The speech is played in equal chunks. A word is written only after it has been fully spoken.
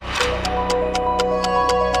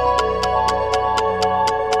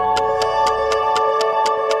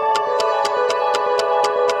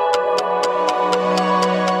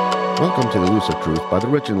to the Elusive Truth by the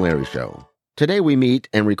Rich and Larry Show. Today we meet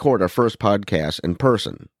and record our first podcast in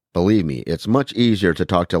person. Believe me, it's much easier to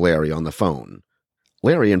talk to Larry on the phone.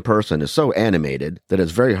 Larry in person is so animated that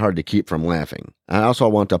it's very hard to keep from laughing. I also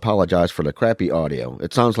want to apologize for the crappy audio.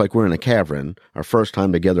 It sounds like we're in a cavern. Our first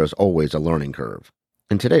time together is always a learning curve.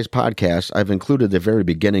 In today's podcast, I've included the very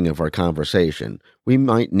beginning of our conversation. We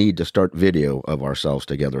might need to start video of ourselves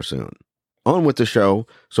together soon. On with the show,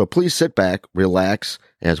 so please sit back, relax,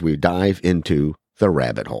 as we dive into the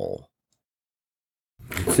rabbit hole.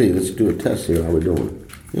 Let's see, let's do a test here. How we doing?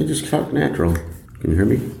 Yeah, just talk natural. Can you hear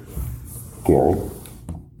me? Gary?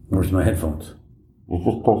 Where's my headphones? You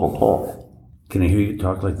just doesn't talk. Can I hear you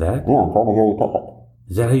talk like that? Yeah, I'm trying to hear you talk.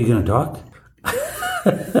 Is that how you're going to talk?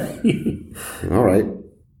 All right.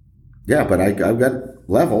 Yeah, but I've got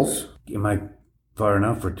levels. Am I far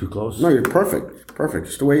enough or too close? No, you're perfect. Perfect,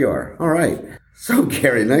 just the way you are. All right. So,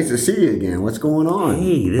 Gary, nice to see you again. What's going on?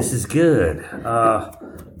 Hey, this is good.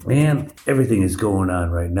 Man, everything is going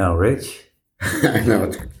on right now, Rich. I know.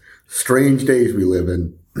 It's strange days we live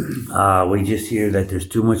in. We just hear that there's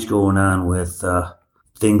too much going on with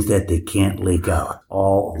things that they can't leak out. A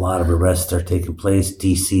lot of arrests are taking place.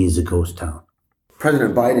 D.C. is a ghost town.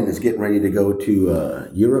 President Biden is getting ready to go to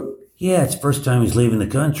Europe. Yeah, it's the first time he's leaving the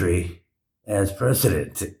country as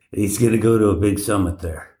president. He's going to go to a big summit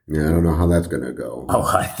there. Yeah, I don't know how that's going to go. Oh,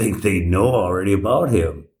 I think they know already about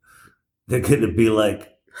him. They're going to be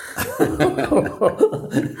like,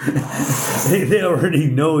 they already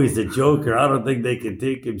know he's a joker. I don't think they can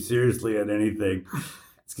take him seriously on anything.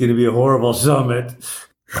 It's going to be a horrible summit.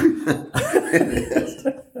 I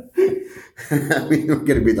mean, we're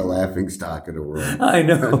going to be the laughing stock of the world. I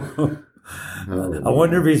know. I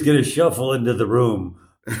wonder if he's going to shuffle into the room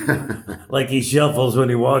like he shuffles when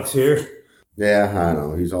he walks here. Yeah, I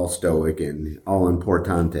know. He's all stoic and all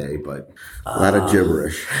importante, but a lot of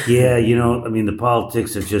gibberish. Yeah, the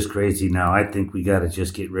politics are just crazy now. I think we got to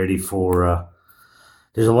just get ready for,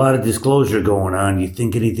 there's a lot of disclosure going on. You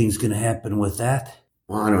think anything's going to happen with that?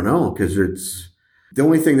 Well, I don't know, because it's the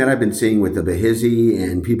only thing that I've been seeing with the Behizi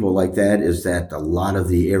and people like that is that a lot of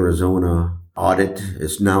the Arizona audit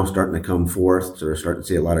is now starting to come forth. So we're starting to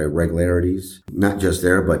see a lot of irregularities, not just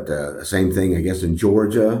there, but the same thing, I guess, in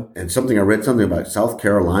Georgia. And I read something about South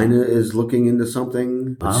Carolina is looking into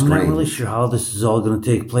something. I'm not really sure how this is all going to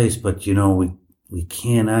take place, but, we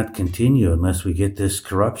cannot continue unless we get this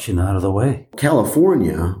corruption out of the way.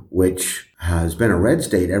 California, which has been a red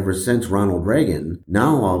state ever since Ronald Reagan,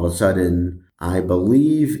 now all of a sudden, I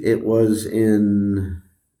believe it was in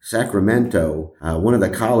Sacramento, one of the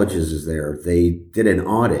colleges is there. They did an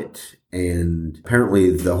audit, and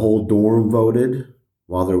apparently the whole dorm voted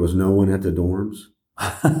while there was no one at the dorms.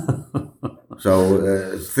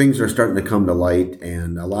 So things are starting to come to light,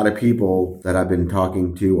 and a lot of people that I've been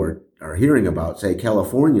talking to are hearing about say a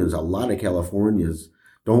lot of Californians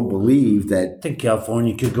don't believe that. I think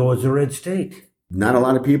California could go as a red state. Not a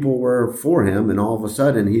lot of people were for him, and all of a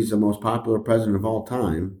sudden he's the most popular president of all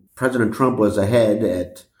time. President Trump was ahead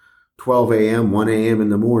at 12 a.m., 1 a.m. in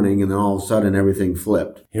the morning, and then all of a sudden everything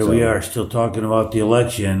flipped. Here we are still talking about the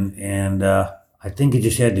election, and I think it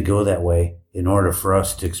just had to go that way in order for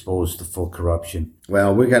us to expose the full corruption.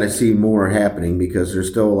 Well, we got to see more happening because there's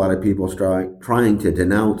still a lot of people trying to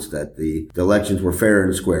denounce that the elections were fair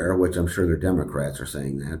and square, which I'm sure the Democrats are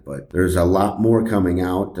saying that, but there's a lot more coming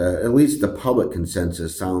out. At least the public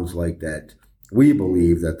consensus sounds like that. We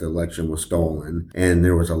believe that the election was stolen, and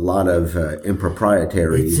there was a lot of impropriety.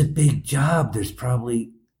 It's a big job. There's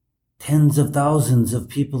probably tens of thousands of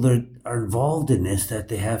people that are involved in this that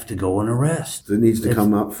they have to go and arrest. It needs to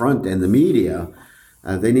come up front, and the media,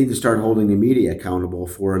 they need to start holding the media accountable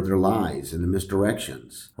for their lies and the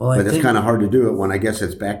misdirections. But it's kind of hard to do it when I guess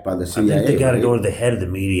it's backed by the CIA. I think they got to go to the head of the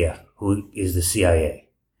media, who is the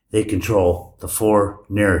CIA. They control the four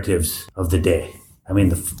narratives of the day. I mean,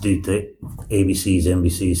 the ABCs,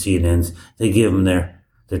 NBCs, CNNs, they give them their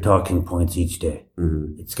talking points each day.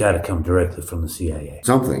 Mm-hmm. It's got to come directly from the CIA.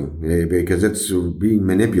 Something, because it's being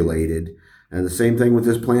manipulated. And the same thing with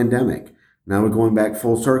this pandemic. Now we're going back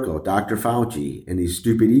full circle. Dr. Fauci and these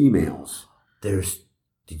stupid emails.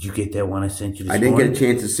 Did you get that one I sent you this morning? I didn't get a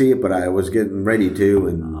chance to see it, but I was getting ready to.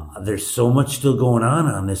 And there's so much still going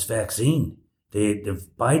on this vaccine.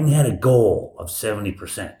 Biden had a goal of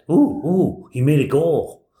 70%. He made a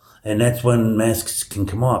goal. And that's when masks can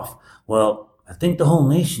come off. Well, I think the whole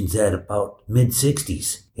nation's at about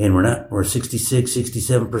mid-60s. And we're 66,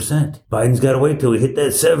 67%. Biden's got to wait till we hit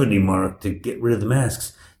that 70 mark to get rid of the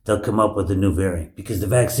masks. They'll come up with a new variant. Because the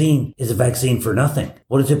vaccine is a vaccine for nothing.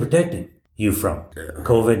 What is it protecting you from?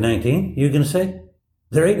 COVID-19, you're going to say?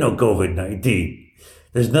 There ain't no COVID-19.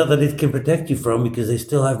 There's nothing it can protect you from because they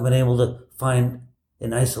still haven't been able to find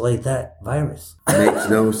and isolate that virus. Makes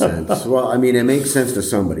no sense. Well, I mean, it makes sense to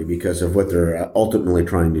somebody because of what they're ultimately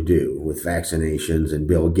trying to do with vaccinations and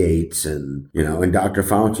Bill Gates and, and Dr.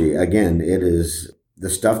 Fauci. Again, it is the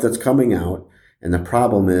stuff that's coming out, and the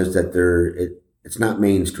problem is that it's not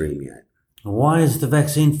mainstream yet. Why is the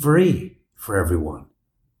vaccine free for everyone?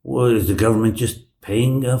 Well, is the government just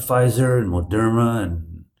paying Pfizer and Moderna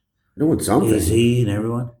and doing something? AZ and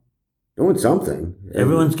everyone? Doing something.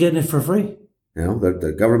 Everyone's getting it for free.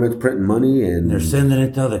 The government's printing money and they're sending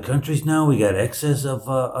it to other countries now. We got excess of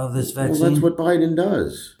this vaccine. Well, that's what Biden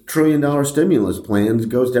does. $1 trillion stimulus plans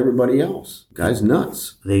goes to everybody else. Guy's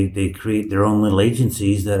nuts. They create their own little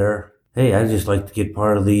agencies that are, hey, I'd just like to get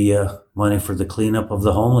part of the money for the cleanup of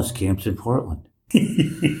the homeless camps in Portland.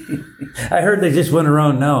 I heard they just went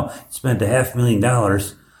around now, spent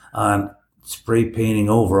 $500,000 on spray painting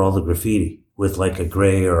over all the graffiti with like a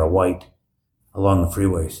gray or a white along the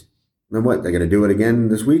freeways. And what, they're going to do it again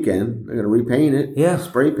this weekend? They're going to repaint it? Yeah.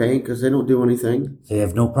 Spray paint because they don't do anything? They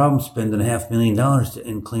have no problem spending $500,000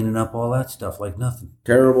 in cleaning up all that stuff like nothing.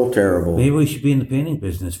 Terrible, terrible. Maybe we should be in the painting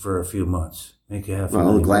business for a few months. Make $500,000.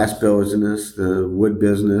 Well, the glass business, the wood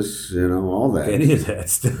business, all that. Any of that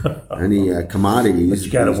stuff. Any commodities. But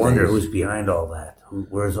you got to wonder who's behind all that.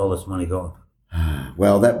 Where's all this money going?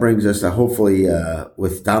 Well, that brings us to hopefully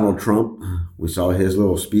with Donald Trump. We saw his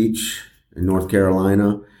little speech in North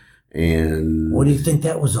Carolina. And what do you think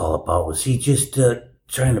that was all about? Was he just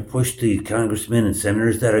trying to push the congressmen and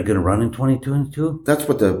senators that are going to run in 2022? That's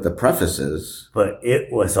what the preface is. But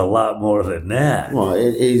it was a lot more than that. Well,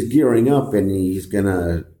 he's gearing up, and he's going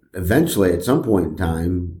to eventually, at some point in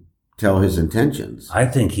time, tell his intentions. I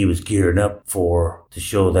think he was geared up to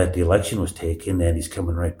show that the election was taken and he's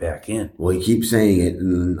coming right back in. Well, he keeps saying it,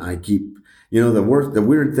 and I keep, the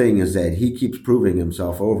weird thing is that he keeps proving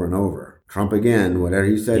himself over and over. Trump again, whatever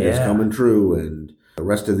he said is coming true, and the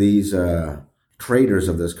rest of these traitors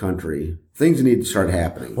of this country, things need to start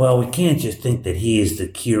happening. Well, we can't just think that he is the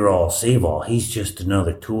cure-all, save-all. He's just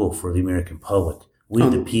another tool for the American public. We,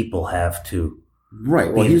 the people, have to.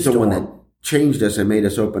 Right. Well, he's the one that changed us and made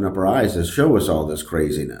us open up our eyes to show us all this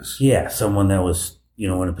craziness. Yeah, someone that was, in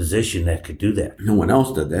a position that could do that. No one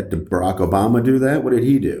else did that. Did Barack Obama do that? What did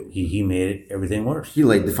he do? He made everything worse. He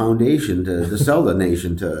laid the foundation to sell the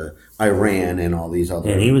nation to Iran and all these other...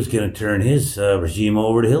 And he was going to turn his regime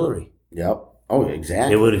over to Hillary. Yep. Oh,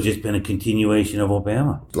 exactly. It would have just been a continuation of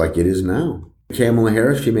Obama. Like it is now. Kamala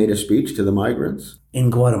Harris, she made a speech to the migrants. In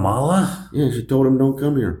Guatemala? Yeah, she told them don't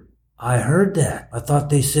come here. I heard that. I thought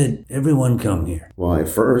they said everyone come here. Well, at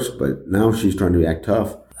first, but now she's trying to act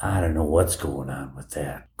tough. I don't know what's going on with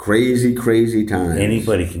that. Crazy, crazy times.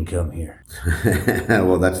 Anybody can come here.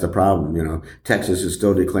 Well, that's the problem. Texas is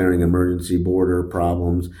still declaring emergency border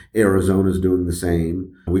problems. Arizona's doing the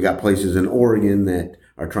same. We got places in Oregon that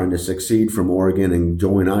are trying to succeed from Oregon and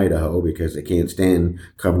join Idaho because they can't stand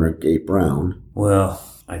Governor Gabe Brown. Well,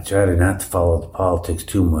 I try to not to follow the politics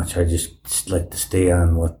too much. I just like to stay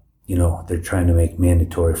on what, they're trying to make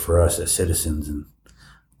mandatory for us as citizens and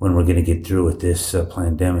when we're going to get through with this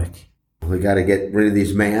pandemic. We got to get rid of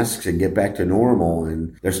these masks and get back to normal,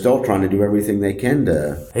 and they're still trying to do everything they can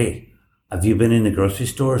to... Hey, have you been in the grocery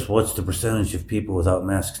stores? What's the percentage of people without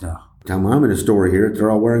masks now? Time I'm in a store here, they're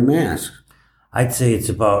all wearing masks. I'd say it's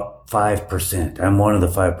about 5%. I'm one of the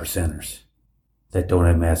 5%ers that don't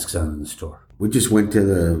have masks on in the store. We just went to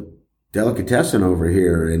the delicatessen over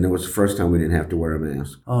here, and it was the first time we didn't have to wear a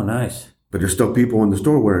mask. Oh, nice. But there's still people in the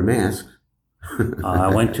store wearing masks.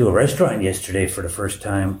 I went to a restaurant yesterday for the first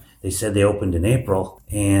time. They said they opened in April.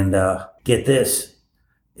 And get this,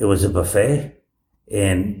 it was a buffet.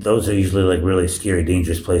 And those are usually like really scary,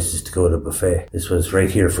 dangerous places to go to a buffet. This was right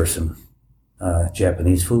here for some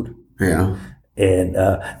Japanese food. Yeah. And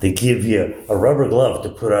they give you a rubber glove to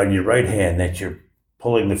put on your right hand that you're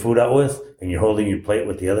pulling the food out with, and you're holding your plate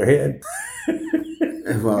with the other hand.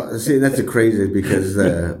 Well, see, that's the craziest because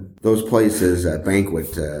those places,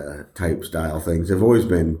 banquet type style things, have always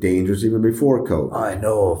been dangerous even before COVID. I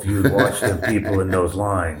know if you watch the people in those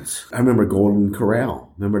lines. I remember Golden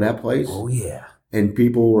Corral. Remember that place? Oh, yeah. And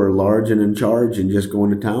people were large and in charge and just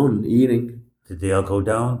going to town eating. Did they all go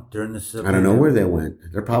down during this? I don't know where they went.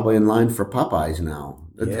 They're probably in line for Popeyes now.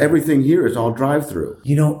 Yeah. Everything here is all drive-through.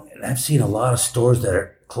 I've seen a lot of stores that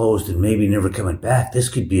are closed and maybe never coming back. This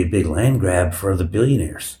could be a big land grab for the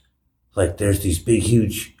billionaires. Like there's these big,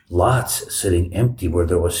 huge lots sitting empty where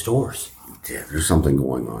there was stores. Yeah, there's something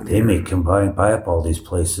going on They may come by and buy up all these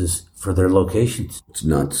places for their locations. It's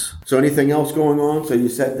nuts. So anything else going on? So you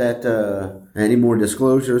said that any more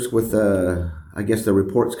disclosures with I guess the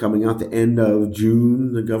report's coming out the end of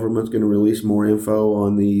June. The government's going to release more info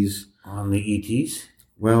on these. On the ETs?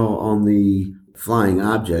 Well, on the flying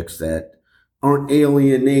objects that aren't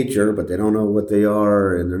alien nature, but they don't know what they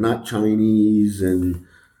are, and they're not Chinese. And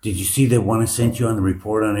did you see that one I sent you on the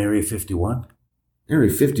report on Area 51?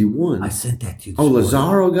 Area 51? I sent that to you. Oh,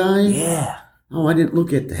 Lazaro guy? Yeah. Oh, I didn't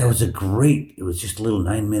look at that. That was it was just a little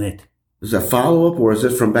 9-minute. Is it a follow-up, or is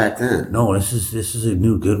this from back then? No, this is a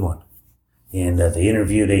new good one. And they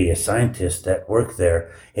interviewed a scientist that worked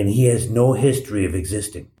there, and he has no history of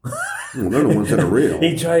existing. Well, they're the ones that are real.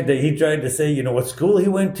 He tried to say, what school he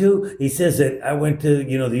went to. He says that I went to,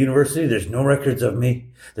 the university. There's no records of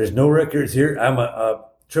me. There's no records here. I'm a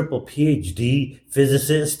triple PhD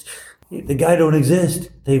physicist. The guy don't exist.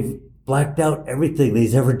 They've blacked out everything that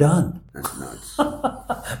he's ever done. That's nuts.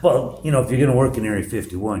 Well, if you're going to work in Area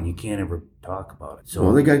 51, you can't ever talk about it. So,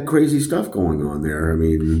 well, they got crazy stuff going on there. I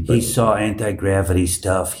mean, he saw anti-gravity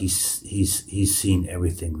stuff. He's seen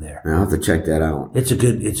everything there. I'll have to check that out. It's a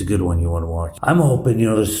good one you want to watch. I'm hoping,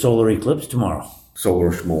 there's a solar eclipse tomorrow.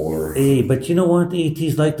 Solar schmolar. Hey, but you know what? The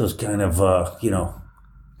ETs like those kind of,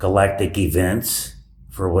 galactic events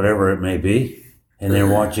for whatever it may be. And they're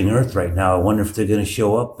watching Earth right now. I wonder if they're going to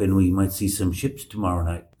show up and we might see some ships tomorrow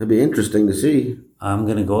night. That'd be interesting to see. I'm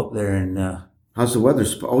going to go up there and... how's the weather?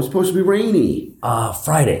 Oh, it's supposed to be rainy.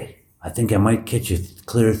 Friday. I think I might catch a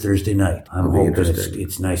clear Thursday night. I'm hoping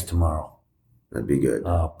it's nice tomorrow. That'd be good.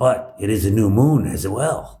 But it is a new moon as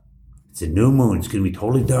well. It's a new moon. It's going to be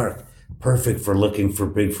totally dark. Perfect for looking for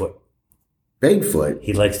Bigfoot. Bigfoot?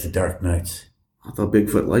 He likes the dark nights. I thought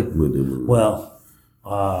Bigfoot liked new moon. Well...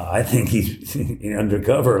 I think he's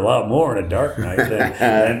undercover a lot more in a dark night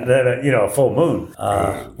than a full moon.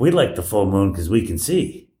 We like the full moon because we can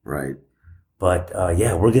see. Right. But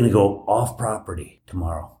we're going to go off property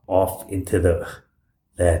tomorrow, off into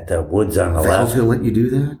that woods on the left. Val's going to let you do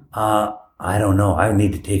that? I don't know. I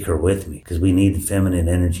need to take her with me because we need the feminine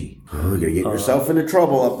energy. Oh, you're going to get yourself into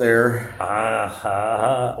trouble up there.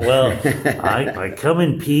 Well, I come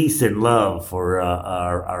in peace and love for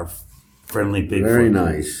our friendly Bigfoot. Very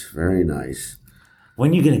nice. Very nice.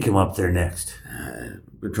 When are you going to come up there next?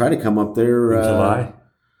 We'll try to come up there. In July?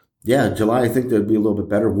 Yeah, July. I think that'd be a little bit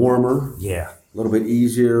better. Warmer. Yeah. A little bit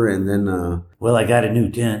easier. And then... well, I got a new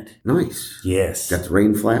tent. Nice. Yes. Got the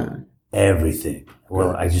rain flag? Everything.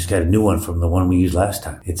 Well, I just got a new one from the one we used last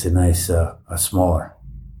time. It's a nice, a smaller.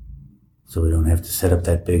 So we don't have to set up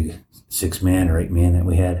that big 6-man or 8-man that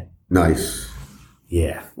we had. Nice.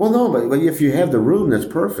 Yeah. Well, no, but if you have the room, that's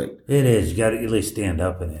perfect. It is. You got to at least stand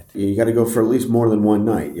up in it. You got to go for at least more than one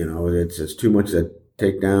night. It's too much to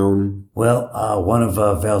take down. Well, one of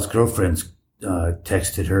Val's girlfriends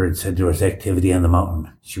texted her and said there was activity on the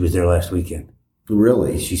mountain. She was there last weekend.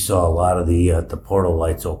 Really? She saw a lot of the portal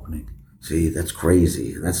lights opening. See, that's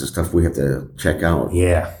crazy. That's the stuff we have to check out.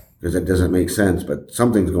 Yeah. Because it doesn't make sense, but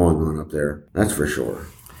something's going on up there. That's for sure.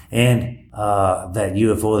 And that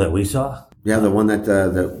UFO that we saw. Yeah, the one that...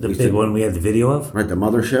 the big one we had the video of? Right, the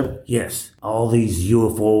mothership? Yes. All these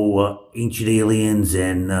UFO, ancient aliens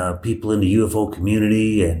and people in the UFO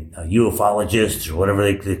community and ufologists or whatever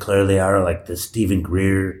they declare they are, like the Stephen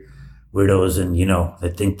Greer weirdos and,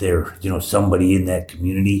 that think they're, somebody in that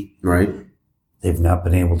community. Right. They've not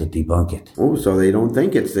been able to debunk it. Oh, so they don't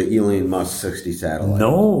think it's the Elon Musk 60 satellite.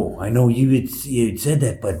 No, I know you had said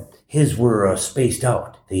that, but his were spaced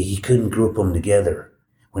out. He couldn't group them together.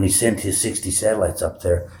 When he sent his 60 satellites up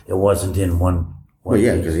there, it wasn't in one well,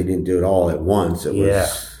 yeah, because he didn't do it all at once. It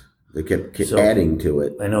was they kept adding to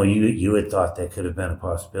it. I know you had thought that could have been a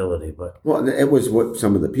possibility, but well, it was what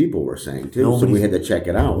some of the people were saying too. So we had to check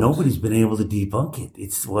it out. Nobody's been able to debunk it.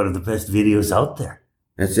 It's one of the best videos out there.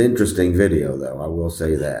 That's an interesting video, though. I will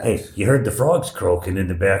say that. Hey, you heard the frogs croaking in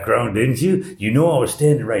the background, didn't you? You know I was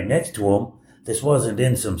standing right next to him. This wasn't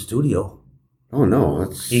in some studio. Oh, no.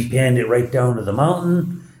 He panned it right down to the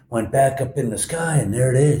mountain, went back up in the sky, and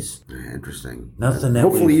there it is. Interesting. Nothing that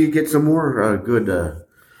hopefully you get some more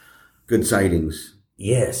good sightings.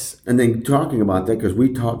 Yes. And then talking about that, because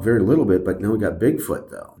we talked very little bit, but now we got Bigfoot,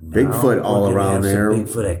 though. Bigfoot all around there.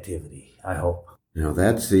 Bigfoot activity, I hope.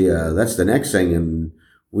 That's the next thing, and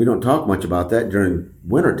we don't talk much about that during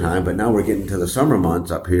wintertime, but now we're getting to the summer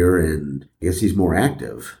months up here, and I guess he's more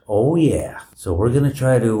active. Oh, yeah. So we're going to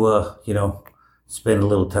try to, spend a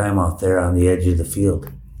little time out there on the edge of the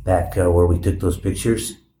field, back where we took those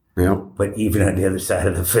pictures. Yeah. But even on the other side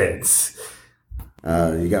of the fence.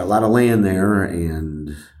 You got a lot of land there,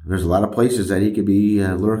 and there's a lot of places that he could be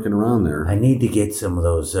lurking around there. I need to get some of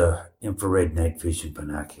those infrared night vision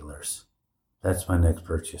binoculars. That's my next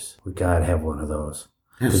purchase. We got to have one of those.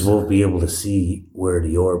 Because we'll be able to see where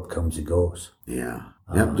the orb comes and goes. Yeah.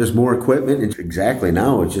 Yep, just more equipment. Exactly.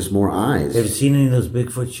 Now it's just more eyes. Have you seen any of those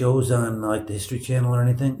Bigfoot shows on like the History Channel or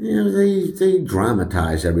anything? Yeah, they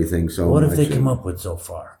dramatize everything so much. What have they come up with so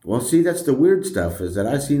far? Well, see, that's the weird stuff, is that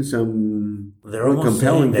I've seen some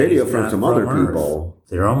compelling video from some other people.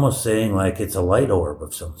 They're almost saying like it's a light orb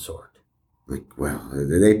of some sort. Like, well,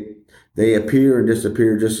 they appear and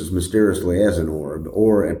disappear just as mysteriously as an orb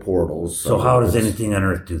or at portals. So how does anything on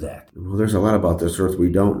Earth do that? Well, there's a lot about this Earth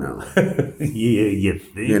we don't know. You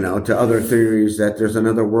think? To other theories that there's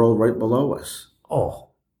another world right below us. Oh.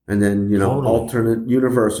 And then, totally. Alternate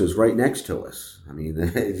universes right next to us. I mean,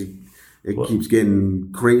 it keeps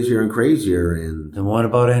getting crazier and crazier. And what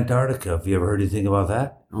about Antarctica? Have you ever heard anything about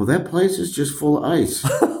that? Oh, that place is just full of ice.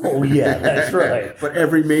 Oh, yeah, that's right. But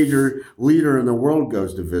every major leader in the world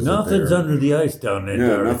goes to visit Nothing's there. under the ice down there.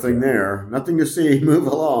 Yeah, nothing there. Nothing to see. Move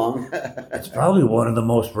along. It's probably one of the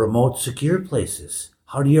most remote, secure places.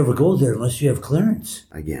 How do you ever go there unless you have clearance?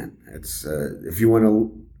 Again, it's if you want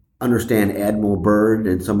to understand Admiral Byrd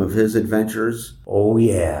and some of his adventures. Oh,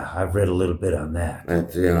 yeah. I've read a little bit on that.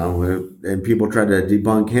 And people try to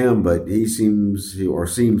debunk him, but he seems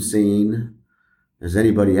seen as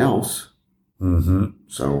anybody else. Mm-hmm.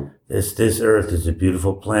 So this Earth is a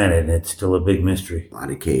beautiful planet, and it's still a big mystery. A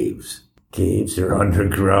lot of caves. Caves are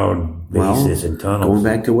underground bases and tunnels. Going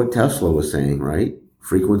back to what Tesla was saying, right?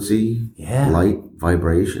 Frequency, light,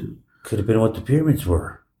 vibration. Could have been what the pyramids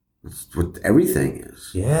were. That's what everything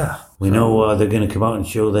is. Yeah. We know they're going to come out and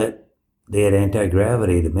show that they had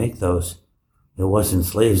anti-gravity to make those. It wasn't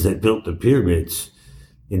slaves that built the pyramids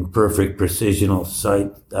in perfect precisional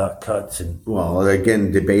site cuts. Well,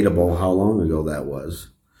 again, debatable how long ago that was.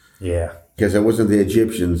 Yeah. Because it wasn't the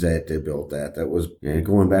Egyptians that built that. That was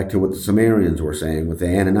going back to what the Sumerians were saying with the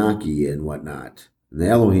Anunnaki and whatnot. And the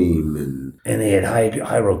Elohim. And they had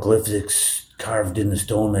hieroglyphics carved in the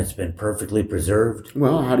stone that's been perfectly preserved.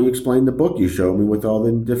 Well, how do you explain the book you showed me with all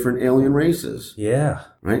the different alien races? Yeah.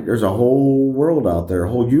 Right? There's a whole world out there, a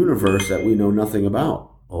whole universe that we know nothing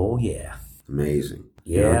about. Oh, yeah. Amazing.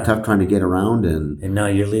 Yeah. Tough trying to get around. And now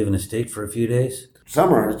you're leaving the state for a few days?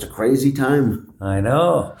 Summer, it's a crazy time. I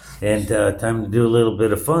know. And time to do a little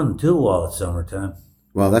bit of fun, too, while it's summertime.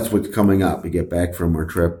 Well, that's what's coming up. We get back from our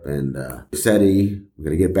trip and SETI. We're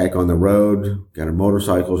going to get back on the road. Got our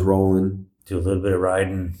motorcycles rolling. Do a little bit of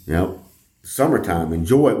riding. Yep. Summertime.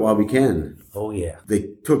 Enjoy it while we can. Oh, yeah. They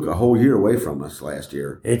took a whole year away from us last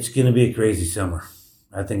year. It's going to be a crazy summer.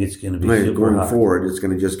 I think it's going to be super going hot. forward, it's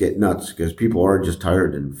going to just get nuts because people are just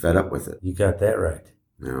tired and fed up with it. You got that right.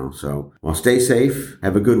 So, stay safe.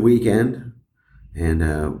 Have a good weekend. And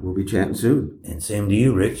we'll be chatting soon. And same to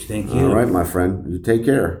you, Rich. Thank you. All right, my friend. You take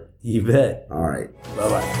care. You bet. All right. Bye-bye.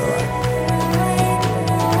 Bye-bye.